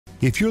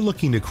If you're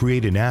looking to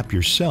create an app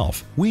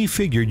yourself, we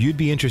figured you'd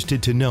be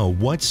interested to know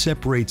what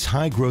separates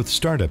high-growth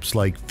startups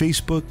like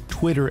Facebook,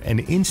 Twitter,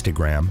 and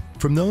Instagram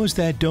from those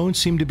that don't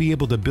seem to be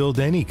able to build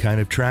any kind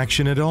of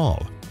traction at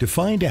all. To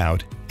find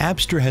out,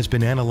 Appster has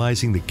been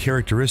analyzing the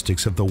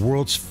characteristics of the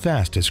world's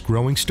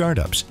fastest-growing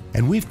startups,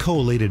 and we've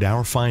collated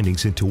our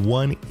findings into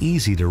one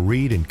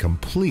easy-to-read and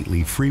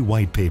completely free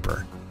white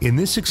paper. In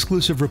this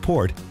exclusive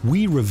report,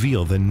 we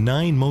reveal the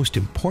 9 most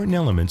important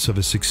elements of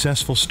a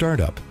successful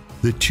startup,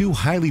 the 2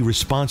 highly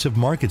responsive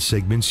market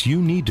segments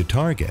you need to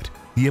target,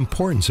 the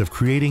importance of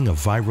creating a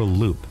viral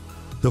loop,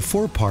 the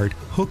 4-part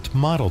hooked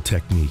model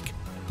technique,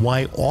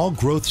 why all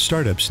growth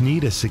startups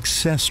need a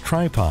success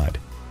tripod,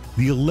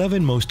 the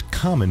 11 most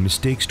common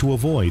mistakes to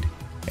avoid,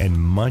 and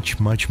much,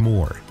 much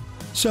more.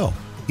 So,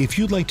 if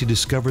you'd like to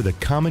discover the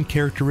common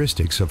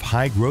characteristics of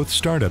high-growth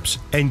startups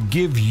and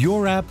give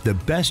your app the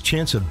best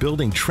chance of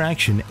building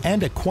traction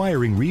and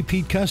acquiring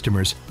repeat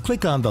customers,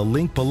 click on the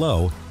link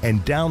below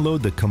and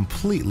download the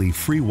completely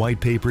free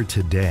white paper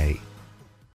today.